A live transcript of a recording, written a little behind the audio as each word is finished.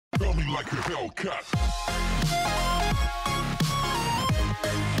Tell me like a Hellcat.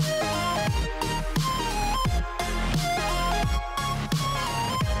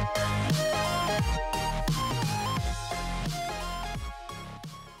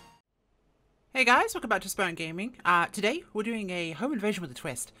 Hey guys, welcome back to Aspirant Gaming. Today we're doing a home invasion with a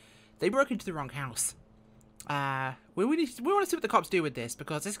twist. They broke into the wrong house. We want to see what the cops do with this,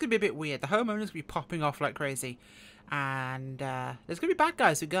 because this is going to be a bit weird. The homeowner's going to be popping off like crazy. And there's going to be bad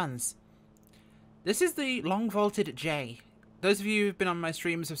guys with guns. This is the long-vaulted J. Those of you who've been on my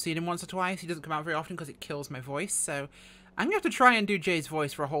streams have seen him once or twice. He doesn't come out very often because it kills my voice. So I'm going to have to try and do J's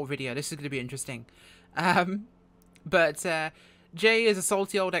voice for a whole video. This is going to be interesting. Jay is a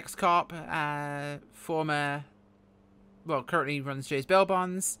salty old ex-cop, currently runs Jay's bail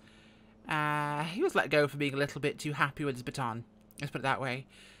bonds. He was let go for being a little bit too happy with his baton. Let's put it that way.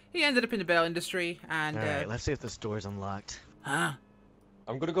 He ended up in the bail industry, and... Alright, let's see if this door's unlocked. Huh?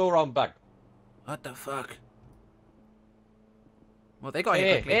 I'm gonna go around back. What the fuck? Well, they got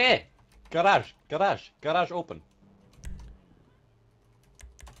here quickly. Hey! Garage open.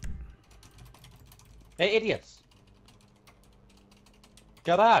 Hey, idiots!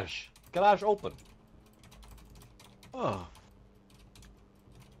 Garage open. Oh,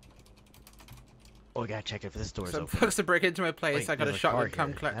 we gotta check if this door's Some open. folks to break into my place. Wait, I got a there's a shotgun. car Come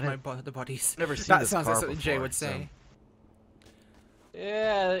here. collect the bodies. I've never seen That this sounds car like something Jay before, would say.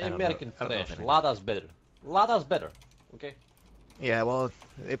 Yeah, don't American know. I don't know if fresh. anything- Lada's better. Okay. Yeah, well,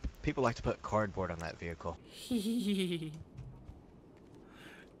 people like to put cardboard on that vehicle.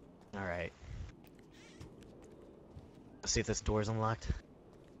 Alright. Let's see if this door's unlocked.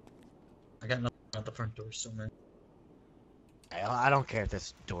 I got nothing at the front door, so man. I don't care if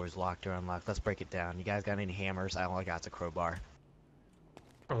this door's locked or unlocked. Let's break it down. You guys got any hammers? All I got's a crowbar.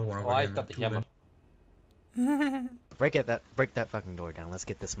 Probably one of Oh, our I damn got the two hammer. Break that fucking door down. Let's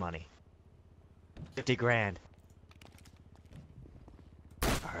get this money. 50 grand.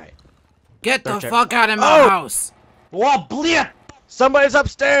 Alright. Get the Search it. fuck out of my Oh! house! What bleep? Somebody's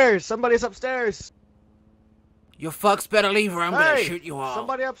upstairs! Somebody's upstairs! You fucks better leave or I'm gonna Hey, shoot you all.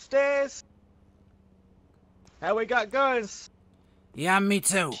 somebody upstairs! Hey, we got guns! Yeah, me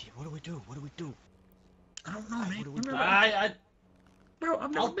too. Gee, what do we do? What do we do? I don't know, man. what do we I've do? never- Bro,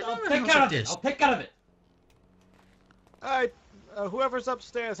 I've never I'll been on a pick house out like of it. this. I'll pick out of it. Alright, whoever's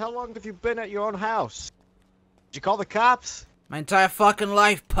upstairs, how long have you been at your own house? Did you call the cops? My entire fucking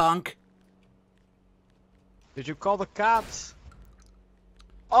life, punk. Did you call the cops?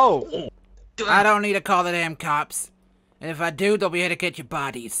 Oh! I don't need to call the damn cops. And if I do, they'll be here to get your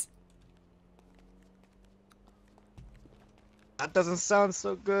bodies. That doesn't sound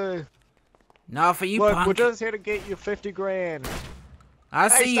so good. Not for you, Look, punk. we're just here to get you 50 grand. I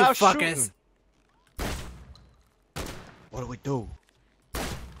Hey, see you stop fuckers. shooting. What do we do? I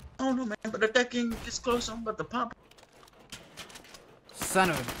don't know, man, but if that game gets close, I'm about to pop. Son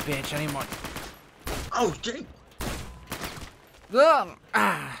of a bitch, I need more. Oh, Jake. Ugh.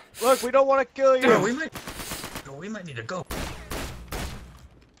 Ah. Look, we don't want to kill you. Bro, we might need to go.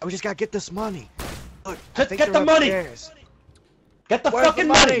 We just gotta get this money. Look, I Just think get they're the money. upstairs. Get the Where's fucking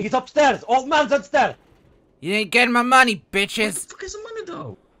the money? money? He's upstairs. Old man's upstairs. You ain't getting my money, Where the bitches. fuck is the money,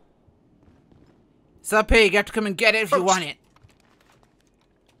 though? It's up here. You have to come and get it if you want it.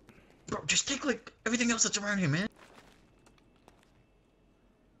 Bro, just take, like, everything else that's around here, man.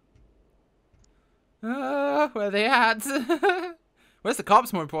 Where are they at? Where's the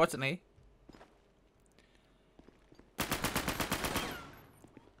cops, more importantly?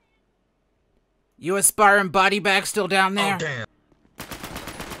 You aspiring body bag still down there? Oh, damn.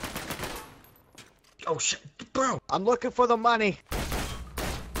 Oh, shit. Bro. I'm looking for the money.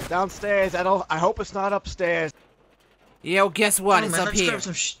 Downstairs. I hope it's not upstairs. Yo, guess what? Oh, It's man, up I just here. grabbed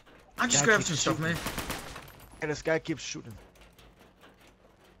some I just Guy grabbed keeps some stuff, shooting. man. And this guy keeps shooting.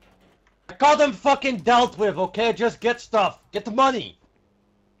 I got them fucking dealt with, okay? Just get stuff. Get the money.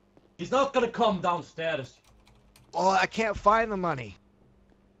 He's not gonna come downstairs. Oh, I can't find the money.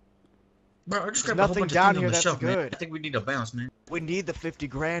 Bro, I just There's grabbed a whole nothing bunch of down things on here the that's shelf, man. good. I think we need a bounce, man. We need the 50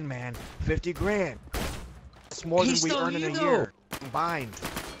 grand, man. 50 grand. It's more He's than we still earn in a here, year combined.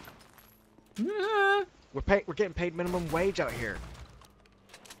 Ah. We're getting paid minimum wage out here.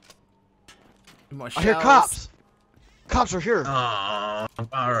 More I hear shells. cops. Cops are here.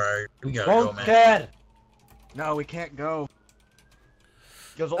 Alright. We gotta Don't go, man. care. No, we can't go.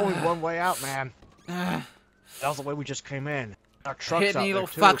 There's only one way out, man. Ah. That was the way we just came in. Our truck's Hit out any there, little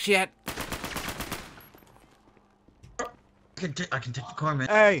too. fucks yet? I can take the car, man.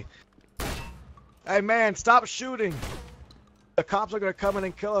 Hey! Hey, man, stop shooting! The cops are gonna come in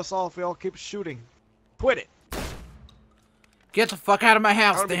and kill us all if we all keep shooting. Quit it! Get the fuck out of my I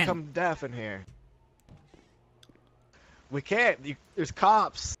house, don't then. become deaf in here. We can't. There's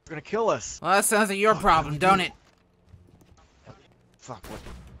cops. They're gonna kill us. Well, that sounds like your problem, don't it? Fuck. What?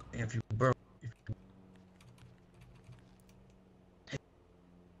 If you bro.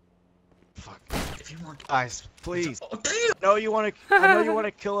 Fuck. If you want. Guys, please. Oh damn! I know you want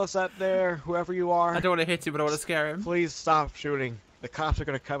to kill us up there, whoever you are. I don't want to hit you, but I want to scare him. Please stop shooting. The cops are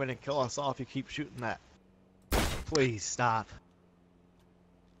gonna come in and kill us all if you keep shooting that. Please stop.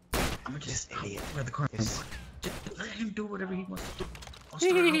 I'm just This idiot. Where the car? This- Just let him do whatever he wants to do. I'll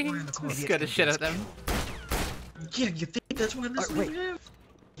start out wearing the car. Scare the shit out of them. Yeah, you think that's why this Wait. is here?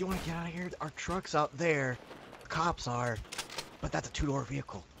 You want to get out of here? Our truck's out there. The cops are. But that's a two-door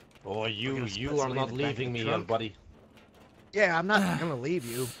vehicle. Oh, you gonna are split not somebody in the back of leaving the me, trunk? buddy. Yeah, I'm not gonna leave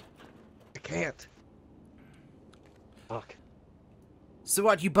you. I can't. Fuck. So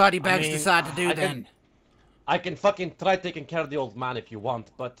what you body bags mean, decide to do I then? I can fucking try taking care of the old man if you want,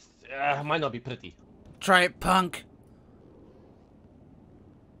 but it might not be pretty. Try it, punk.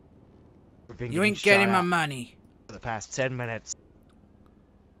 We've been You ain't getting my money. for the past 10 minutes.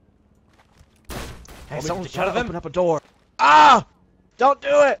 Hey, Want me to someone's take care trying of to him? open up a door. Ah! Don't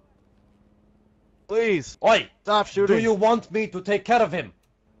do it! Please, Oi! stop shooting. Do you want me to take care of him?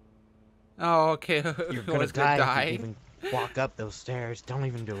 Oh, okay. You're Who was gonna gonna die die? if you even walk up those stairs. Don't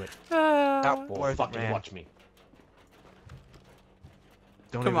even do it. Ah. Oh, Worth it, fucking man. watch me.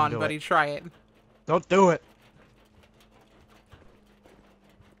 Don't Come even on, do buddy, it. try it. Don't do it.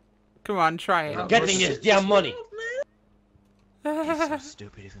 Come on, try it. Getting his damn money. He's so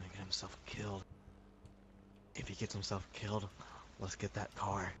stupid. He's gonna get himself killed. If he gets himself killed, let's get that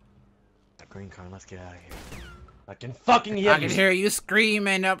car. That green car. And let's get out of here. I can fucking hear I you. can hear you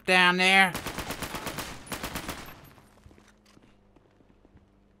screaming up down there.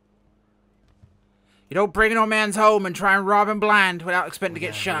 You don't bring no man's home and try and rob him blind without expecting to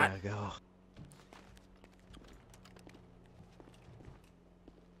get shot. We gotta go.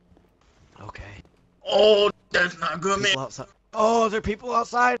 Okay. Oh, that's not good, man. People outside. Oh, is there people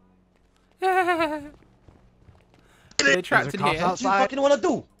outside? They trapped Is in there cops here. What do you outside? fucking want to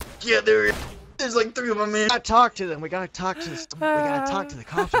do? Yeah, there's like 3 of them, man. We gotta talk to them. We gotta talk to. We gotta talk to the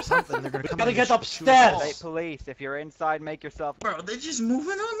cops or something. They're gonna come. gotta in get and shoot us upstairs. all. State police, if you're inside, make yourself. Bro, they just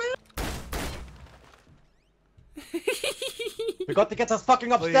moving on, man. We got to get us fucking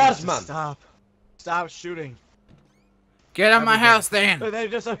Please, upstairs, just man. Stop. Stop shooting. Get out of my Everybody. house then. They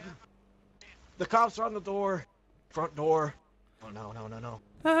just. The cops are on the door. Front door. Oh no no no no.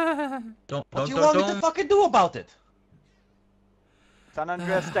 What do you want me to fucking do about it? San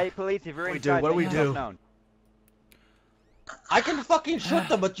Andreas State Police, if you're What do we do? inside, What do we make yourself do? known. I can fucking shoot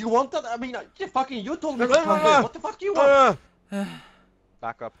them, but you want that? I mean, you told me to come in. What the fuck do you want?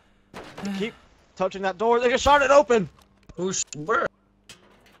 Back up. Keep touching that door. They just shot it open. Who's where?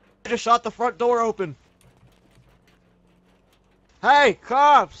 They just shot the front door open. Hey,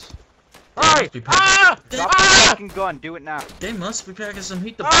 cops! Hey! Must be Ah! Drop the fucking gun, do it now. They must be packing some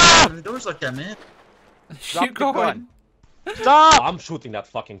heat to Ah! open the doors like that, man. Drop Shoot the going. gun. Stop! I'm shooting that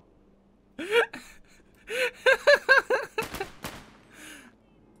fucking.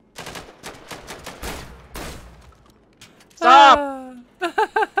 Stop!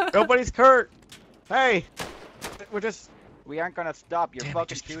 Nobody's hurt. Hey! We're just. We aren't gonna stop. You're Damn it, fucking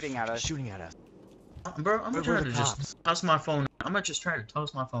just shooting at us. Shooting at us. Bro, I'm Where gonna were try the to cops? just toss my phone. I'm gonna just try to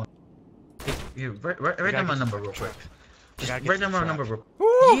toss my phone. Here, write We down gotta my get number to real the quick. truck. We Just gotta get write to down the my truck. number real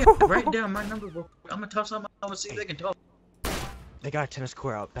Woo! Yeah, write down my number real quick. I'm gonna toss out my phone and see if they can talk. They got a tennis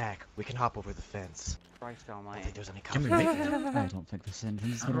court out back. We can hop over the fence. Christ I don't almighty. think there's any cops. Can we in make there. that? I don't think the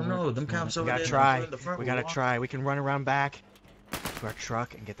sentence is I gonna don't work know. at Them this cops moment. over We gotta there. try. in the front We will gotta walk. try. We can run around back to our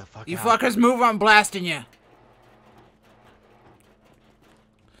truck and get the fuck You out. fuckers move on blasting you.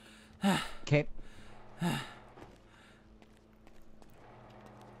 Okay.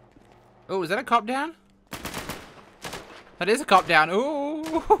 Oh, is that a cop down? That is a cop down.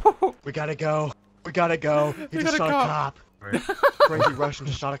 Ooh. We gotta go. We gotta go. He We just got a shot cop. a cop. Crazy Russian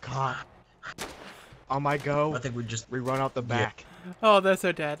just shot a cop. On my go, I think we just. we run out the back. Oh, they're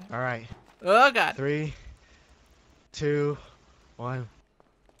so dead. All right. Oh god. 3, 2, 1.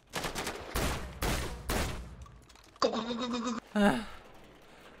 Go, go, go, go, go, go.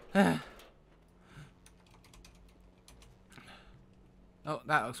 Oh,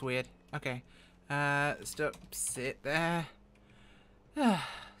 that looks weird. Okay. Stop. Sit there.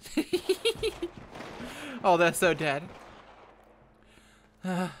 Oh, they're so dead.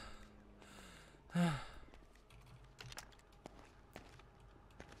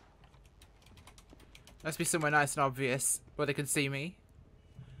 Must be somewhere nice and obvious where they can see me.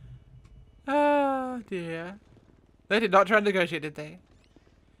 Oh dear. They did not try to negotiate, did they?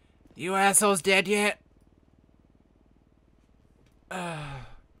 You assholes dead yet?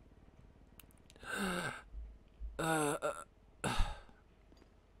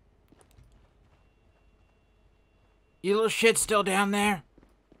 You little shit still down there?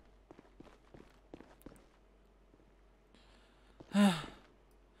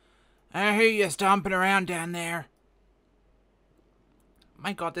 I hear you stomping around down there.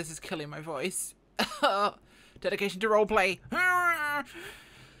 My god, this is killing my voice. Dedication to roleplay.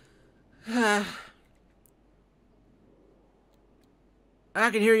 I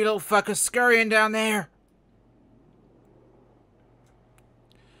can hear you little fuckers scurrying down there.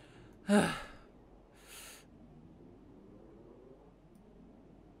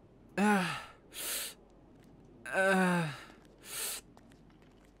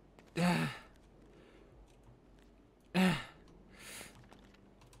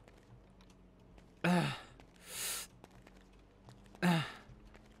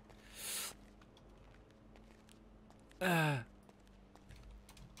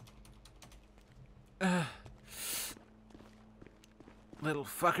 Little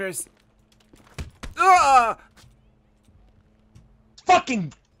fuckers.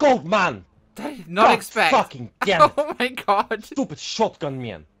 Fucking gold man! I did not God expect. fucking damn it! Oh my god. Stupid shotgun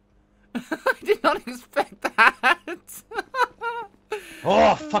man. I did not expect that.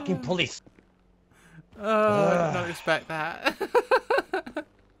 Oh, fucking police. I did not expect that.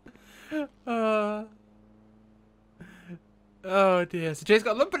 Oh dear. So Jay's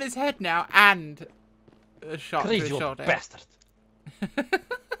got a lump in his head now and a shot to his Crazy shoulder. old bastard.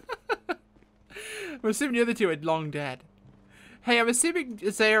 I'm assuming the other two are long dead. Hey, I'm assuming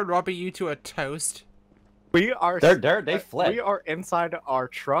Zaya and Robbie, you two are toast. We are. They fled. We are inside our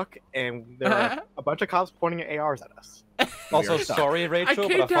truck, and there are a bunch of cops pointing ARs at us. Also, stuck. sorry, I Rachel,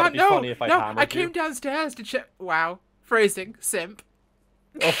 came but I thought down. it'd be No, funny if I no, hammered I came you. downstairs to check. Wow, phrasing, simp.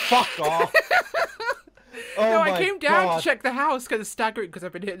 Oh, fuck off. Oh No, my I came down God. to check the house because it's staggering because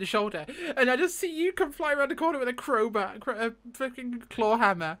I've been hit in the shoulder, and I just see you come flying around the corner with a crowbar, a freaking claw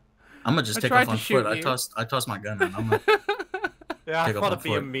hammer. I'm gonna just I take tried off to on shoot foot. you. I tossed my gun and I'm gonna Yeah, I Take off thought my it'd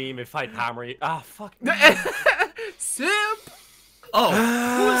be a foot. meme if I'd hammer you. Ah, fuck. Simp. Oh,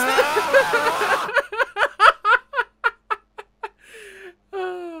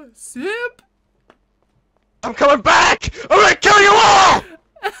 Simp. I'm coming back! I'm gonna kill you all!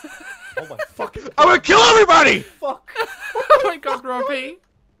 Oh my fucking I'm gonna kill everybody! fuck. Oh my god, Robbie.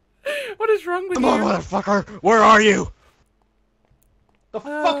 What is wrong with Come you? on, motherfucker! Where are you? The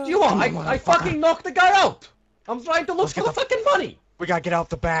fuck do you want? Come on, I motherfucker. fucking knocked the guy out. I'm trying to look Let's for get the fucking money. We gotta get out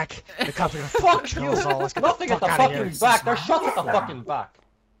the back. The cops are gonna Fuck kill you. us all. Let's get Nothing the at the fuck outta fucking here. back. They're shot at the fucking back.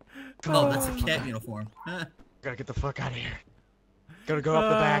 oh, that's a cat uniform. Gotta get the fuck out of here. Gotta go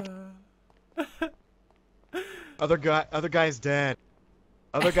up the back. Other guy's dead.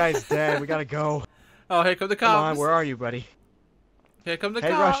 Other guy's dead. We gotta go. Oh, here come the Come on, cops. where are you, buddy? Here come the Hey,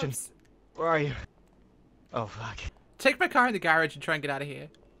 cops. Russian. Where are you? Oh fuck. Take my car in the garage and try and get out of here.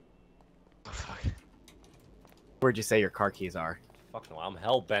 Oh fuck. Where'd you say your car keys are? Fuck no, I'm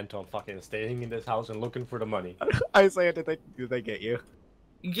hell bent on fucking staying in this house and looking for the money. Isaiah, did they get you?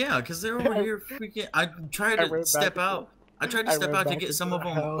 Yeah, because they're over here freaking. I tried I to ran step back out. I tried to I step ran out to back get into some of the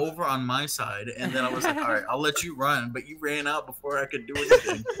them house. over on my side, and then I was like, all right, I'll let you run, but you ran out before I could do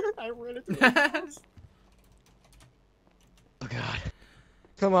anything. I ran into the house. Oh god.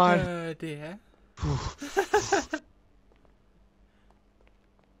 Come on. Oh dear.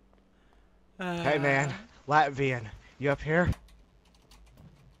 Hey man, Latvian, you up here?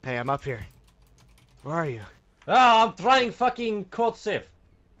 Hey, I'm up here. Where are you? Ah, I'm trying fucking code safe.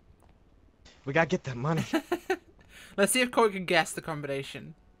 We gotta get that money. Let's see if Corey can guess the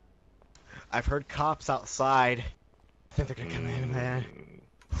combination. I've heard cops outside. I think they're gonna come in, man.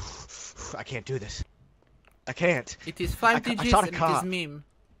 I can't do this. I can't. It is 5 I digits shot a and it cop. is meme.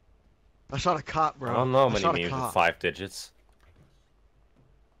 I shot a cop, bro. I don't know I many shot a memes with cop. 5 digits.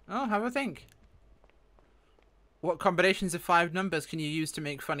 Oh, have a think. What combinations of 5 numbers can you use to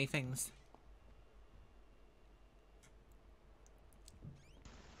make funny things?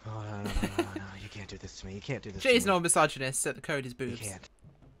 Oh no, no, you can't do this to me. You can't do this Jay's to me. no misogynist, so the code is You boobs. can't.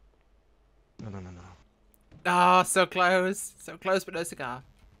 No. Ah, so close. So close, but no cigar.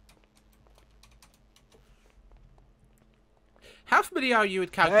 How familiar are you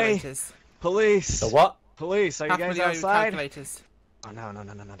with calculators? Police. The what? Police, are How you guys familiar are you with outside? calculators? Oh no,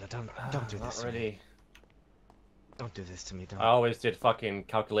 don't do Not this to me. really. Don't do this to me, don't. I always did fucking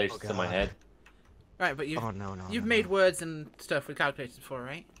calculations Oh, in my God. head. Right, but you've Oh no. you've no, made no. words and stuff with calculators before,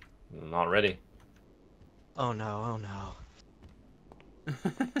 right? Not really. Oh no.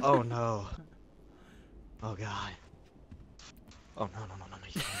 Oh no. Oh god. Oh no no no no no!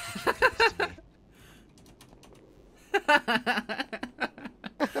 You can't do this to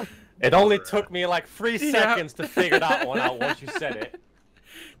me. It only took me like 3 seconds to figure that one out once you said it.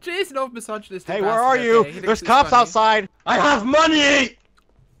 Jason, old misogynist. Hey, where are you? There's cops outside. I have money!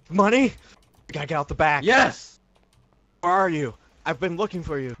 Money? You gotta get out the back. Yes! Where are you? I've been looking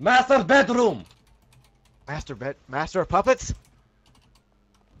for you. Master bedroom! Master of puppets?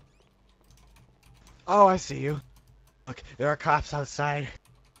 Oh, I see you. Look, there are cops outside.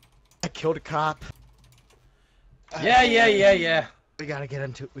 I killed a cop. Yeah. We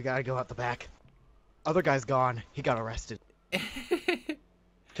gotta go out the back. Other guy's gone. He got arrested.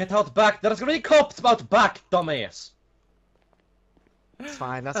 Get out back. There's gonna be cops out back, dumbass. That's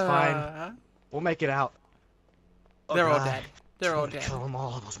fine. That's fine. We'll make it out. They're all dead. They're all I'm gonna dead. kill them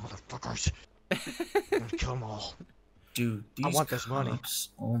all, those motherfuckers. I'm gonna kill them all. Dude, these I want this money. cops,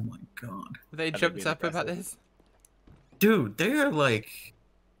 oh my god. They jumped up about this. Dude, they're like...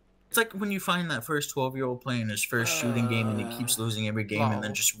 It's like when you find that first 12-year-old playing his first shooting game and he keeps losing every game and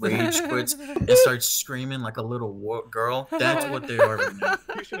then just rage quits and starts screaming like a little girl. That's what they are right now.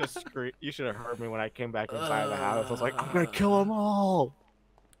 You should have heard me when I came back inside the house. I was like, I'm gonna kill them all.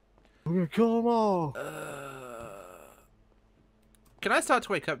 I'm gonna kill them all. Can I start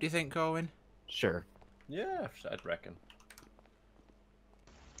to wake up, do you think, Corwin? Sure. Yeah, I'd reckon.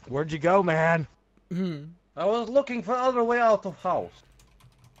 Where'd you go, man? I was looking for other way out of house.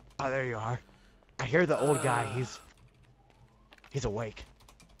 Oh, there you are. I hear the old guy. He's awake.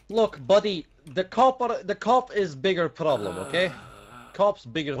 Look, buddy, the cop is bigger problem, okay? Cop's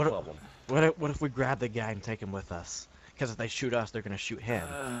bigger problem. What if we grab the guy and take him with us? Because if they shoot us, they're gonna shoot him,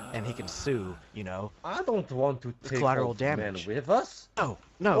 and he can sue. You know. I don't want to take collateral old damage. man with us. No.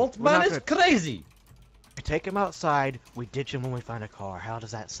 Old man is crazy. We take him outside. We ditch him when we find a car. How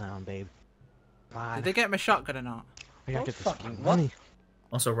does that sound, babe? Fine. Did they get him a shotgun or not? We gotta Oh, get this fucking fucking what? money.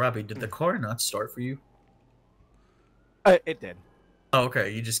 Also, Robbie, did the car not start for you? It did. Oh, okay,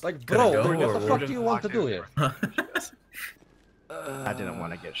 you just Like, couldn't bro, go, what or the fuck do you want to do here? I didn't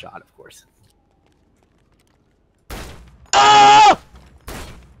want to get shot, of course.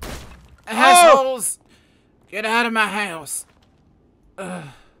 Assholes! Get out of my house! I'm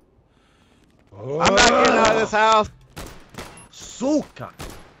not getting out of this house. Suka.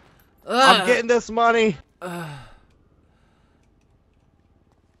 I'm getting this money.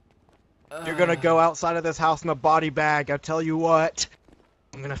 You're gonna go outside of this house in a body bag. I tell you what.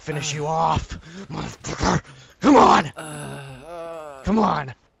 I'm gonna finish you off, motherfucker. Come on. Come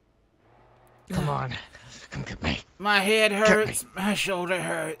on. Come on. Come get me. My head hurts. My shoulder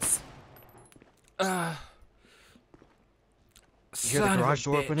hurts. You hear the garage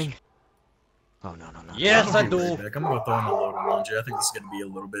door opening? Oh no. Yes, I I'll be do. right back. I'm gonna throw in a load of laundry. I think this is gonna be a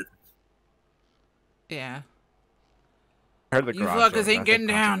little bit. Yeah. I heard the You garage fuckers door, ain't I think getting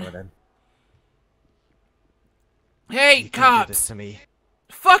Poncho down. went in. Hey, You can't do this cops! to me.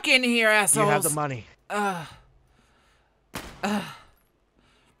 Fuck in here, assholes! You have the money.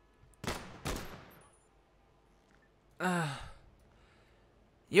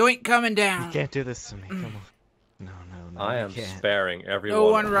 You ain't coming down. You can't do this to me. Come on. No. I you am can't. sparing everyone.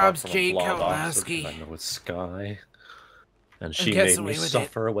 No one apart robs from a Jake blonde officer, Kowalski. because I know it's Sky. And she gets made me away with it.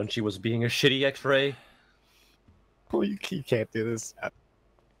 suffer when she was being a shitty X-ray. Oh, you can't do this.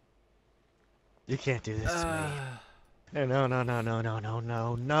 You can't do this to me. No.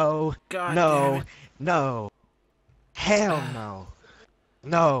 God No. damn it. No. Hell no.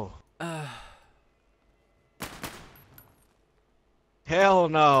 No. Hell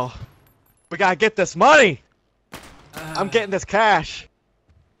no. We gotta get this money. I'm getting this cash.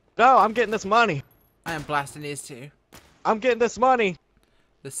 No, I'm getting this money. I am blasting these two. I'm getting this money.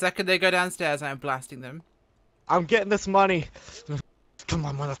 The second they go downstairs, I am blasting them. I'm getting this money. Come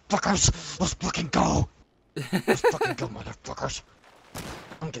on, motherfuckers. Let's fucking go. Let's fucking go, motherfuckers.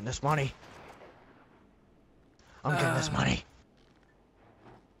 I'm getting this money. I'm getting this money.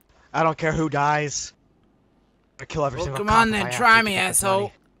 I don't care who dies. I kill every Well, single come cop on if then, I have try to me, get this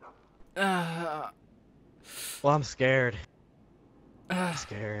asshole. money. Well, I'm scared. I'm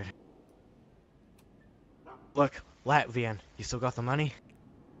scared. Look, Latvian, you still got the money?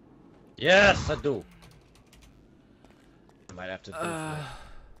 Yes, I do. I might have to do it.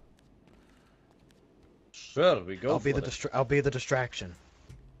 Sure, we go. I'll be the distraction.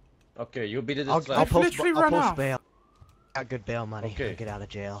 Okay, you be the I'll distraction. literally I'll run post off. bail. Got good bail money. Okay. To get out of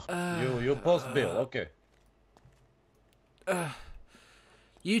jail. You post bill. Okay.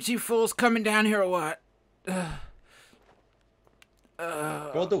 You two fools coming down here or what? Go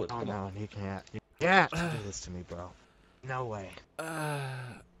do it. Oh Come on. no, you can't. You can't do this to me, bro. No way.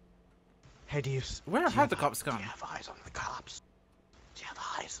 Hey, do you? Where do you have the cops do you gone? have eyes on the cops? you have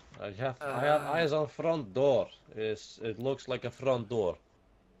eyes? I have eyes on front door. It looks like a front door.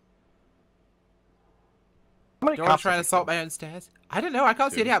 How many Do you want cops to try have and assault my own stairs? I don't know. I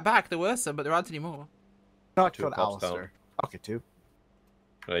can't see any out back. There were some, but there aren't any more. No, I Two killed cops down. Alistair. Okay, 2.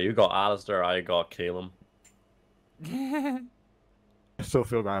 You got Alistair, I got Caleb. I still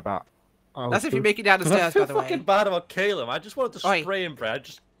feel bad about That's if you make it down the I stairs, feel by the way. fucking bad about Caleb. I just wanted to Oi. spray him, Brad.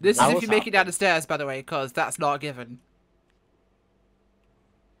 Just This is That if was you make it happening. down the stairs, by the way, because that's not a given.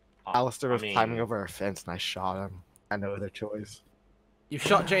 Alistair was I mean- climbing over a fence and I shot him. I know their choice. You've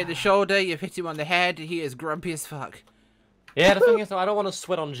shot Jay in the shoulder, you've hit him on the head, he is grumpy as fuck. Yeah, the thing is, though, I don't want to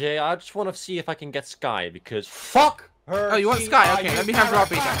sweat on Jay. I just want to see if I can get Sky because fuck her. Oh, you want She- Sky? I Okay, use let me have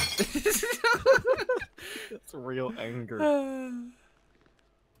Robbie then. That's real anger.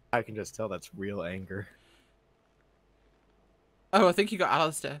 I can just tell that's real anger. Oh, I think you got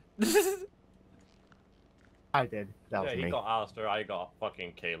Alistair. I did. That was Yeah, he me. got Alistair, I got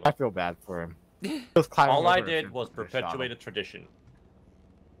fucking Caleb. I feel bad for him. He was climbing All I over a did fence was and I shot him. perpetuate a tradition.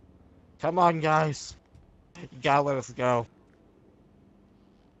 Come on, guys. You gotta let us go.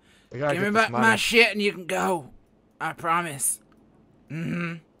 We gotta Give me get this back my money. shit and you can go. I promise.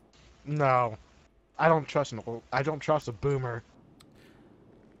 Mm-hmm. No. I don't trust a boomer.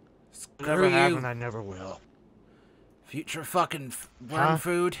 I never Screw have you. and I never will. Future fucking worm Huh?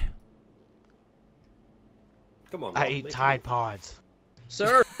 food. Come on, I eat Tide Pods.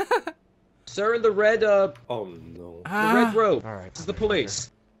 Sir, sir in the red, Oh no. the red robe. Alright. This is the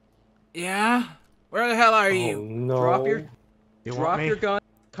police. Yeah? Where the hell are Oh you? no. Drop your, You want drop me? your gun.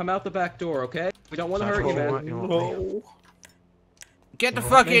 Come out the back door, okay? We don't want to That's hurt you, what you man. want. You want me? Get the You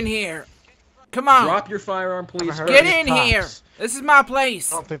fuck want me? in here. Come on. Drop your firearm, please. hurt Get these in cops. here. This is my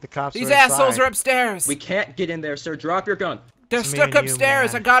place. I don't think the cops These are assholes inside. are upstairs. We can't get in there, sir. Drop your gun. They're It's me stuck and you,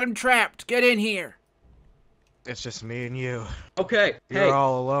 upstairs. man. I got him trapped. Get in here. It's just me and you. Okay, You're hey,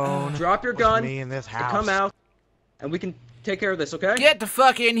 all alone. drop your with gun. Me in this and house. come out, and we can take care of this, okay? Get the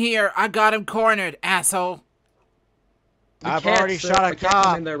fuck in here. I got him cornered, asshole. We I've can't, already sir. shot a We can't come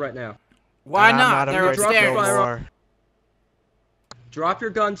cop. in there right now. Why And not? I'm They're not afraid to upstairs. kill upstairs. more. Drop your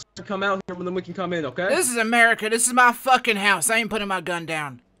gun, sir. Come out here, and then we can come in, okay? This is America. This is my fucking house. I ain't putting my gun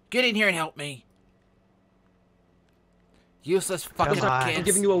down. Get in here and help me. Useless fucking Come on. kids. I'm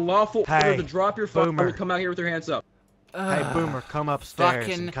giving you a lawful Hey, order to drop your phone Boomer. and come out here with your hands up. Hey, Ugh. Boomer, come upstairs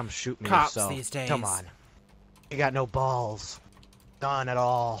fucking and come shoot me cops yourself. these days. Come on. You got no balls. None at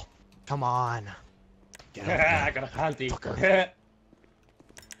all. Come on. Get up, I man. got a handy. Fucker.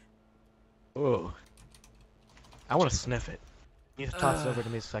 Ooh. I want to sniff it. You just toss it over to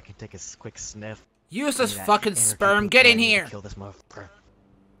me so I can take a quick sniff. Useless Give me that fucking energy sperm. boost Get I in need to here. Kill this motherfucker.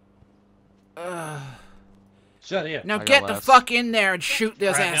 Ugh. Shut here. Now I got get the less. fuck in there and shoot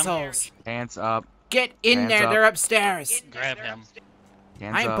those Grab him. assholes. Hands up. Get in Hands there. up. They're upstairs. Grab him.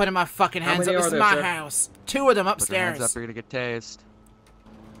 Hands I ain't up. putting my fucking How hands up. many This are is there, my sir? house. 2 of them Put your hands up upstairs. or you're gonna get tased.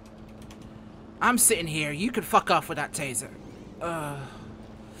 I'm sitting here. You can fuck off with that taser.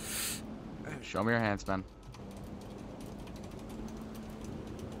 Show me your hands, man.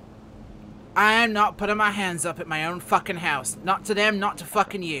 I am not putting my hands up at my own fucking house. Not to them, not to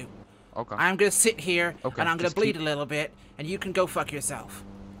fucking you. Okay. I'm gonna sit here Okay, and I'm gonna just bleed keep- a little bit, and you can go fuck yourself.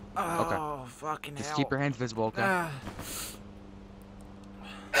 Oh, fucking Just hell. keep your hands visible, okay?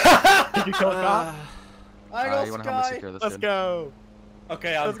 Did you kill a cop? You wanna help me secure this, Let's dude? go.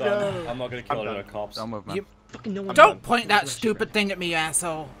 Okay, I'm Let's done. go. I'm not gonna kill I'm any done. cops. Don't move, man. You- Fucking no one. Don't point that stupid thing at me,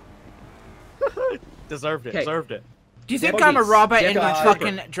 asshole. Deserved it. Okay. Deserved it. Do you think Deputies, I'm a robber in my deputy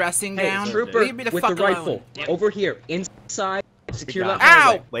fucking trooper. dressing Hey, gown? trooper Leave me the with fuck the alone. rifle. Over here, inside, secure that got Ow!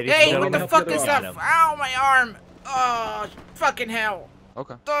 hallway. Ladies and Hey, what gentlemen, the fuck is help that? you out. Ow, my arm! Oh, fucking hell.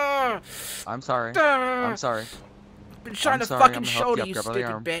 Okay. Ugh. I'm sorry. Ugh. I'm sorry. Been trying I'm to sorry, fucking I'm gonna help shoulder you you, up, grab by the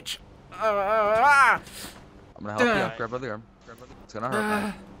stupid arm. bitch. I'm gonna help you out. Grab by the arm. It's gonna hurt,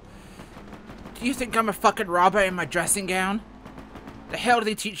 man. Do you think I'm a fucking robber in my dressing gown? The hell do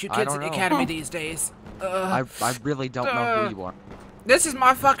they teach you I kids don't at the know. academy these days? I really don't know who you are. This is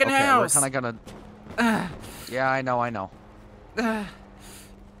my fucking Okay, house. we're kinda gonna... Yeah, I know.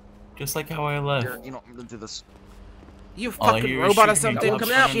 Just like how I left. Here, you know, I'm gonna do this. You All I fucking hear is robot or shooting something? cops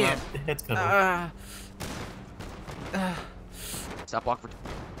Come out. and, Shit. the heads cut off. Stop walking for...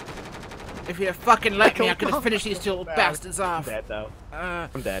 If you'd have fucking let me, I could have finished these two little Bad. bastards I'm off. dead though.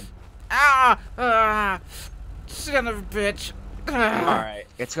 I'm dead. Son of a bitch. Alright.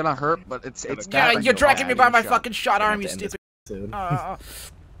 It's gonna hurt, but it's Yeah, not Yeah, like you're dragging me by my shot. fucking shot We're arm, gonna you have to end stupid.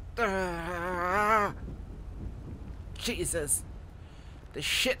 this soon. Jesus. The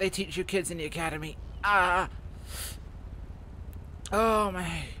shit they teach you kids in the academy. Oh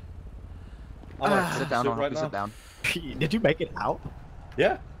my. Sit down, Sit I'll help right you now. sit down. Did you make it out?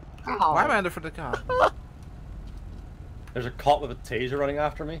 Yeah. Why am I under for the car? There's a cop with a taser running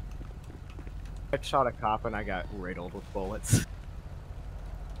after me. I shot a cop and I got riddled with bullets.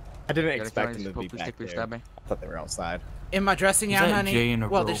 I didn't expect him to be back there. I thought they were outside. In my dressing Is gown, that honey. Jay in a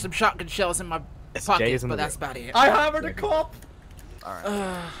Well, robe? there's some shotgun shells in my Jay pocket, is in but the that's robe. about it. I hammered a cop!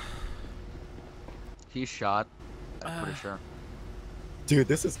 Alright. He's shot. I'm pretty sure. Dude,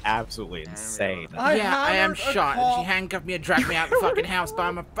 this is absolutely insane. Yeah, I am hammered a shot. And she cop. handcuffed me and dragged me out the fucking house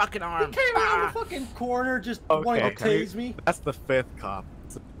by my fucking arm. He came around the fucking corner just wanting to tase me. That's the 5th cop.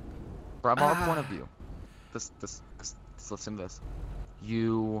 From our point of view, this, listen to this.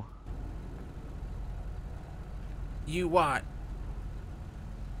 You what?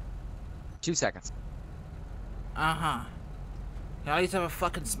 2 seconds. Uh-huh. Can I at least have a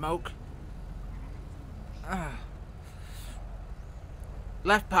fucking smoke?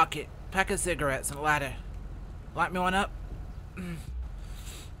 Left pocket, pack of cigarettes and a lighter. Light me one up?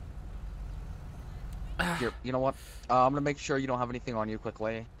 Here, you know what? I'm gonna make sure you don't have anything on you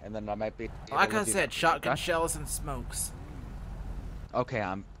quickly, and then I might be. Like I do said, that, shotgun okay? shells and smokes. Okay,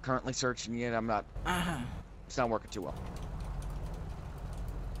 I'm currently searching it. I'm not. Uh-huh. It's not working too well.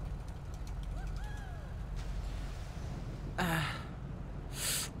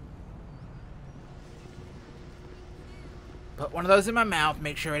 Put one of those in my mouth,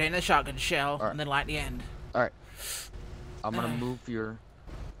 make sure it ain't a shotgun shell, Alright. and then light the end. All right. I'm gonna move your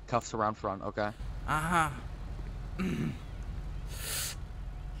cuffs around front. Okay. Uh-huh.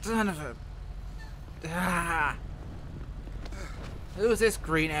 Son of a... Ah. Who's this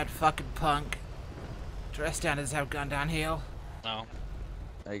green-haired fucking punk? Dressed down as have gone downhill. No.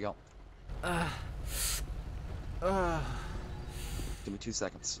 There you go. Give me 2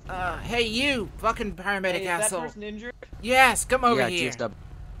 seconds. Hey you, fucking paramedic Hey, is asshole. that person injured? Yes, come over Yeah, here. GSW.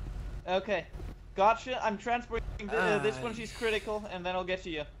 Okay. Gotcha. I'm transporting this one. She's critical, and then I'll get to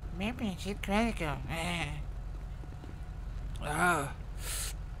you. Maybe she's critical.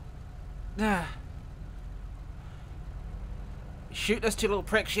 Shoot those 2 little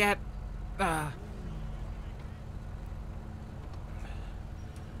pricks yet?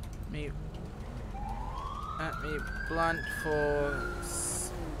 Me blunt for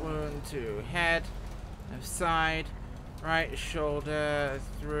wound to head, left side, right shoulder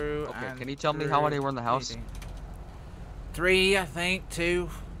through. Okay, and can you tell me how many were in the house? bleeding. 3, I think. 2,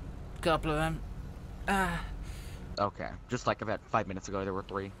 couple of them. Okay, just like about 5 minutes ago, there were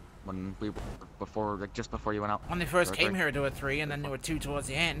 3 when we before, like just before you went out. When they first There were came 3. here, there were 3, and then there were 2 towards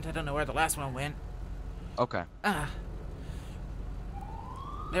the end. I don't know where the last one went. Okay.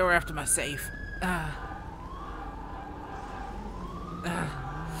 They were after my safe.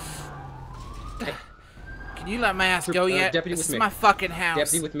 Can you let my ass go yet? Deputy This with is me. my fucking house.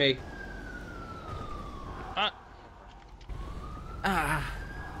 Deputy with me.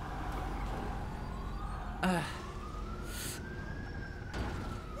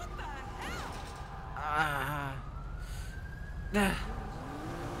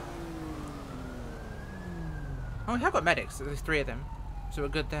 Oh, we have got medics. There's 3 of them, so we're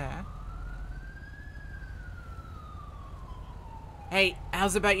good there. Hey,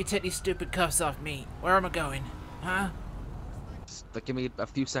 how's about you take these stupid cuffs off me? Where am I going? Huh? Just, like, give me a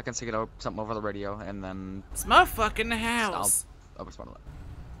few seconds to get something over the radio, and then It's my fucking house. I'll respond to that.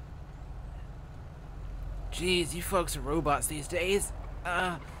 Jeez, you folks are robots these days.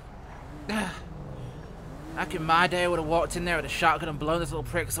 Back in my day, I would have walked in there with a shotgun and blown those little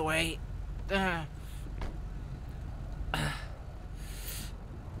pricks away.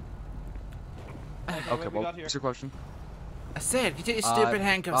 Okay, what we well, got here? what's your question? I said, you take your stupid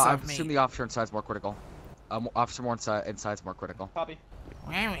handcuffs I off assume me. the officer inside's more critical. Officer more inside's more critical. Copy.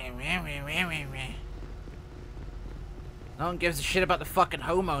 No one gives a shit about the fucking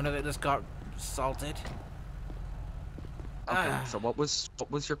homeowner that just got assaulted. Okay, so what was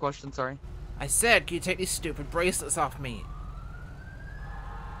your question? Sorry. I said, can you take these stupid bracelets off me?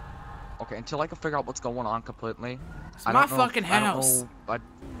 Okay, until I can figure out what's going on completely. It's I my don't know fucking I don't house. know,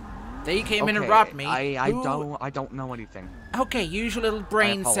 They came in and okay, robbed me. I Who- don't know anything. Okay, use your little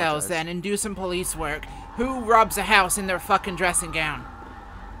brain cells apologize. then and do some police work. Who robs a house in their fucking dressing gown?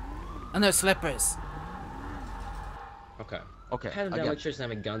 And their slippers? Okay. Okay, Had them down again. like shirts and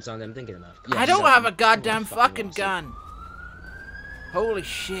having guns on them. Thinking enough. Yeah, I don't have a goddamn fucking fucking awesome. gun. Holy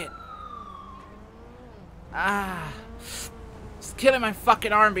shit. It's killing my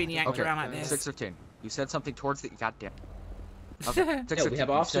fucking arm being yanked Okay, around like this. 6:15. You said something towards the goddamn. Yeah, Okay, Yeah, we 6:15. have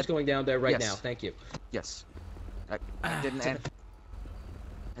You officers said- going down there right Yes. now. Thank you. Yes. I didn't. I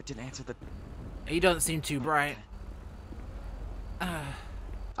didn't answer the. He doesn't seem too bright.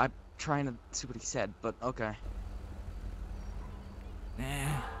 I'm trying to see what he said, but okay.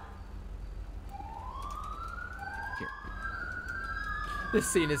 This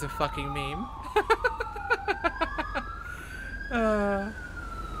scene is a fucking meme.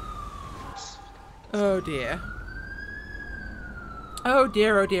 Oh dear. Oh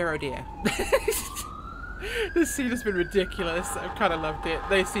dear, oh dear, oh dear. This scene has been ridiculous. I've kind of loved it.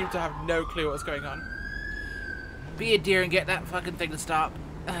 They seem to have no clue what's going on. Be a dear and get that fucking thing to stop.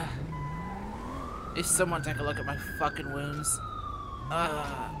 Is someone take a look at my fucking wounds?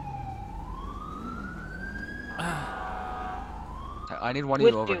 I need one of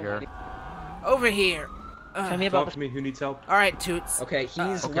you over here. Over here. Tell me about Talk to me. Who needs help? Alright, Toots. Okay,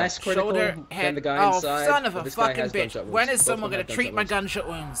 he's less critical Shoulder, than head. the guy inside. Oh, son of a but this guy fucking has bitch. gunshot wounds. When is Both someone of them gonna have treat my gunshot gunshot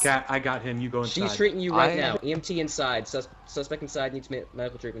wounds? wounds. Cat, I got him. You go inside. She's treating you right now. EMT inside. Suspect inside needs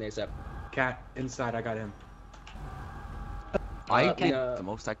medical treatment ASAP. Cat, inside. I got him. I did the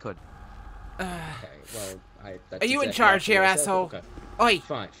most I could. Okay, well, that's Are you in exactly charge here, what I said, asshole? Okay. Oi!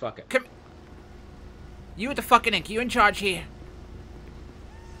 Fine, fuck it. Come. You with the fucking ink. You in charge here?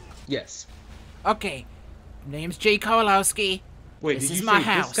 Yes. Okay. Name's Jay Kowalowski. Wait, This did is you my say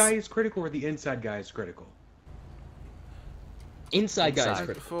house. this guy is critical or the inside guy is critical? Inside guy is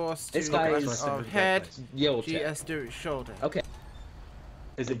critical. Force This to guy the is of head. Yellow GS to shoulder. Okay.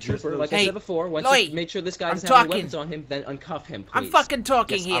 Is it just Trooper, those? like I said before, once Lloyd, you make sure this guy I'm doesn't have any talking. weapons on him, then uncuff him, please. I'm fucking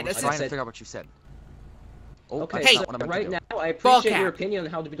talking Yes, here. I was This trying is to figure out what you said. Okay, Hey. so right now, I Ball appreciate your cap. opinion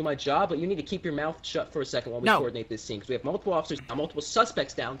on how to do my job, but you need to keep your mouth shut for a second while we No. coordinate this scene, because we have multiple officers down, multiple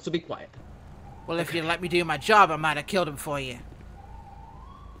suspects down, so be quiet. Well, if you let me do my job, I might have killed him for you.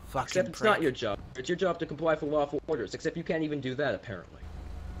 Fucking Except it's prick. not your job. It's your job to comply with lawful orders, except you can't even do that, apparently.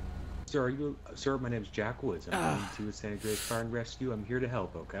 Sir, my name's Jack Woods. I'm going to San Andreas Fire and Rescue. I'm here to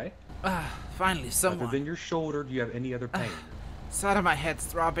help, okay? Finally, someone. Other than your shoulder, do you have any other pain? Side of my head's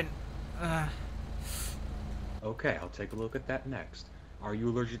throbbing. Okay, I'll take a look at that next. Are you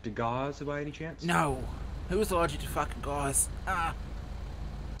allergic to gauze by any chance? No. Who's allergic to fucking gauze?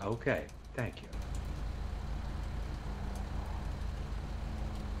 Okay, thank you.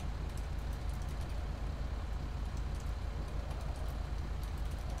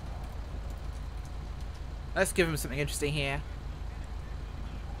 Let's give him something interesting here.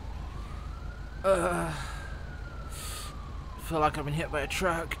 Feel like I've been hit by a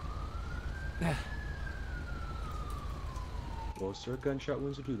truck. Well, sir, gunshot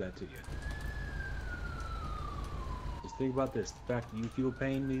wounds will do that to you. Just think about this. The fact that you feel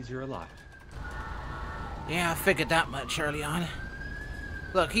pain means you're alive. Yeah, I figured that much early on.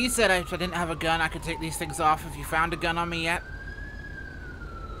 Look, he said if I didn't have a gun, I could take these things off. Have you found a gun on me yet?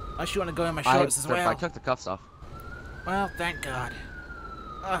 Unless you want to go in my shorts as well. I took the cuffs off. Well, thank God.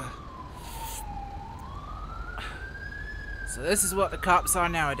 So this is what the cops are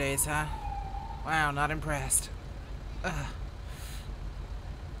nowadays, huh? Wow, not impressed. In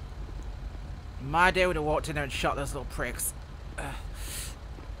my day would have walked in there and shot those little pricks.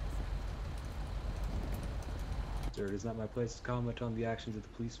 Sir, it is not my place to comment on the actions of the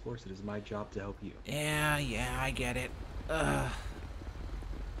police force. It is my job to help you. Yeah, I get it.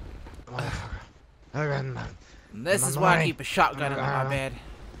 This is why I keep a shotgun under my bed.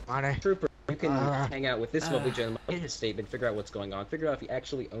 Trooper, you can hang out with this lovely gentleman, get his statement, figure out what's going on, figure out if he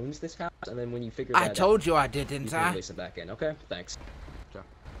actually owns this house, and then when you figure that out, I told you I did, you didn't can I? release him back in, okay? Thanks.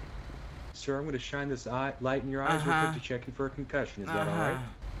 Sir, I'm going to shine this light in your eyes real quick to check you for a concussion. Is that alright?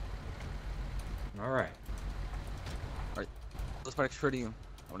 Alright. Let's make sure to you.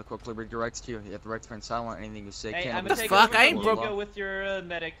 I want to quickly read your rights to you. You have the right to remain silent. Anything you say Hey, can't I'm be gonna take fuck? over. I ain't You broke- go with your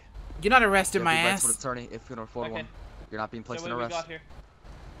medic. You're not arresting You my have the right to an ass. attorney if you don't afford one. You're not being placed So in what we arrest. got here?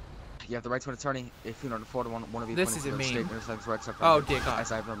 You have the right to an attorney if you don't afford one. One of you This is a meme. rights Oh, dear God.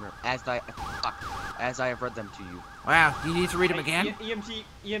 As I have read them to you. Wow, do you need to read them Hey, again? EMT,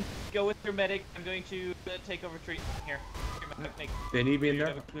 go with your medic. I'm going to take over treatment here. Your medic. They need me in You there?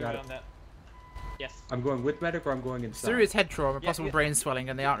 have a clue Got it. on that. Yes. I'm going with medic or I'm going inside? Through his head trauma, Yeah, possible yeah. brain swelling,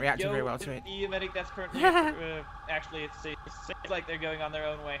 and they aren't reacting very well to it. The medic that's currently actually it seems like they're going on their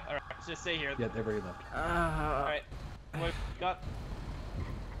own way. All right, let's just stay here. Yeah, they're very left. All right. What we got?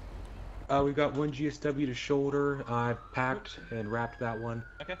 We've got one GSW to shoulder. I've packed and wrapped that one.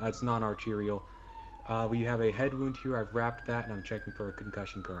 Okay. It's non-arterial. We have a head wound here. I've wrapped that, and I'm checking for a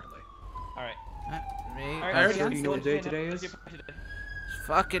concussion currently. All right. Me? All right. Alright, sir, do you know what day today What's is? your party today?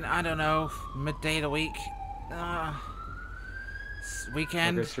 Fucking, I don't know, midday of the week.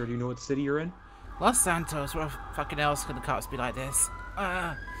 Weekend. Okay, sir, do you know what city you're in? Los Santos, where fucking else can the cops be like this?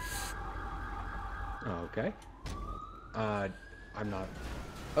 Okay. I'm not.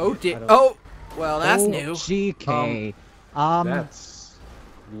 Oh I dear. don't- Oh! Well, that's new. GK. That's. That's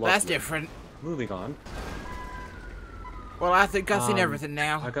lovely. different. Moving on. Well, I think I've seen everything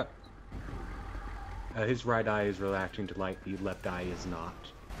now. I got. His right eye is reacting to light. The left eye is not.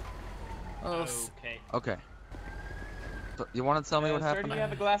 Oh, Okay. Okay. So, you want to tell me what Sir, happened? do you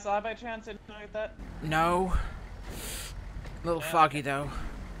have a glass eye by chance? Anything like that? no. A little foggy though.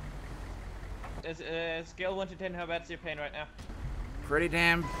 Scale 1 to 10, how bad's your pain right now? Pretty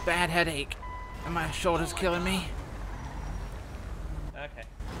damn bad headache. And my shoulder's killing me. Okay.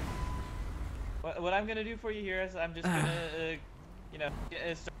 What I'm gonna do for you here is I'm just gonna, you know,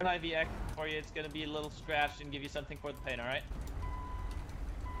 start an IV action for you. It's gonna be a little scratch and give you something for the pain, alright?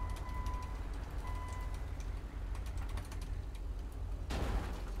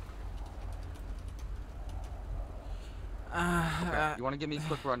 Okay. You want to give me a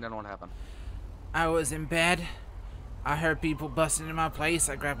quick rundown on what happened? I was in bed. I heard people busting into my place.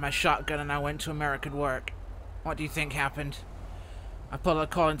 I grabbed my shotgun and I went to American work. What do you think happened? I pulled a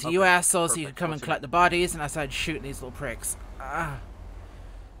call into you assholes so you could come and collect the bodies, and I started shooting these little pricks. Alright.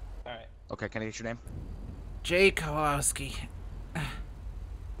 Okay, can I get your name? Jay Kowalski. Okay.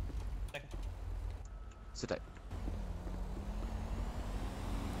 Sit tight.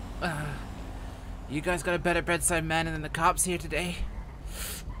 You guys got a better bedside manner than the cops here today?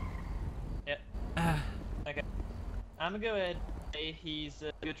 Yep. Okay. I'm gonna go ahead. He's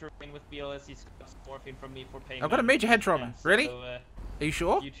good to remain with BLS. He's got some morphine from me for pain. I've got a major head trauma. Really? So, Are you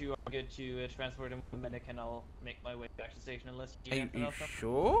sure? you two are good to transport him to the medic, and I'll make my way back to the station unless you Are need you anything else.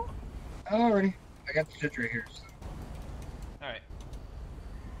 sure? Alrighty. I got the stitch right here. So. Alright.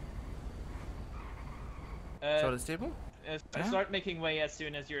 Shoulder's stable? Start making way as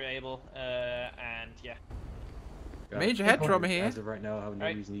soon as you're able, and yeah. Got Major it. head trauma here. As of right now, I have no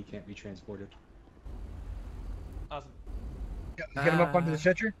Alright. reason he can't be transported. Awesome. Get him up onto the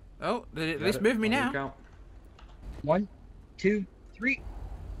stretcher. Oh, they at Got least it. move me On your now. count. 1, 2, 3.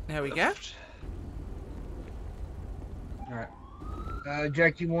 There we go. Alright.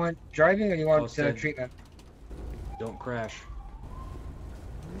 Jack, you want driving or you want Posted. treatment? Don't crash.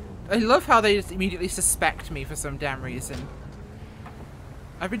 I love how they just immediately suspect me for some damn reason.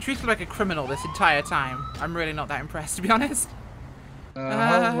 I've been treated like a criminal this entire time. I'm really not that impressed, to be honest.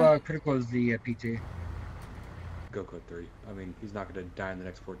 How critical is the PT? Go code 3. I mean, he's not going to die in the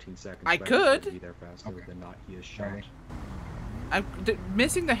next 14 seconds. I but could. he'll be there faster than not. He is shot. Alright. I'm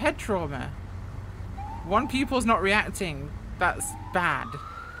missing the head trauma. One pupil's not reacting. That's bad.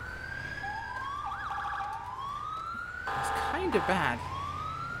 It's kind of bad.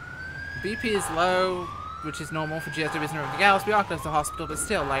 BP is low, which is normal for GSWs and everything else. We are close to the hospital, but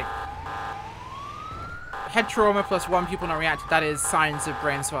still, like, head trauma plus one pupil not reacted, that is signs of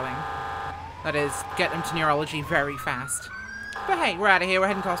brain swelling. That is, get them to neurology very fast. But hey, we're out of here, we're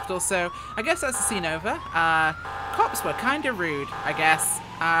heading to hospital, so I guess that's the scene over. Cops were kind of rude, I guess.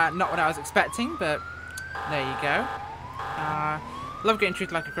 Not what I was expecting, but there you go. Love getting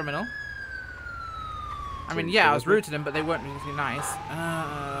treated like a criminal. I mean, yeah, I was rude to them, but they weren't really nice.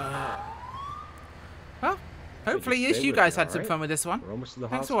 Well, hopefully you guys had some fun with this one. We're almost to the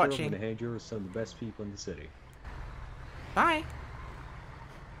Thanks for hospital. watching. I'm going to hand you over to some of the best people in the city. Bye.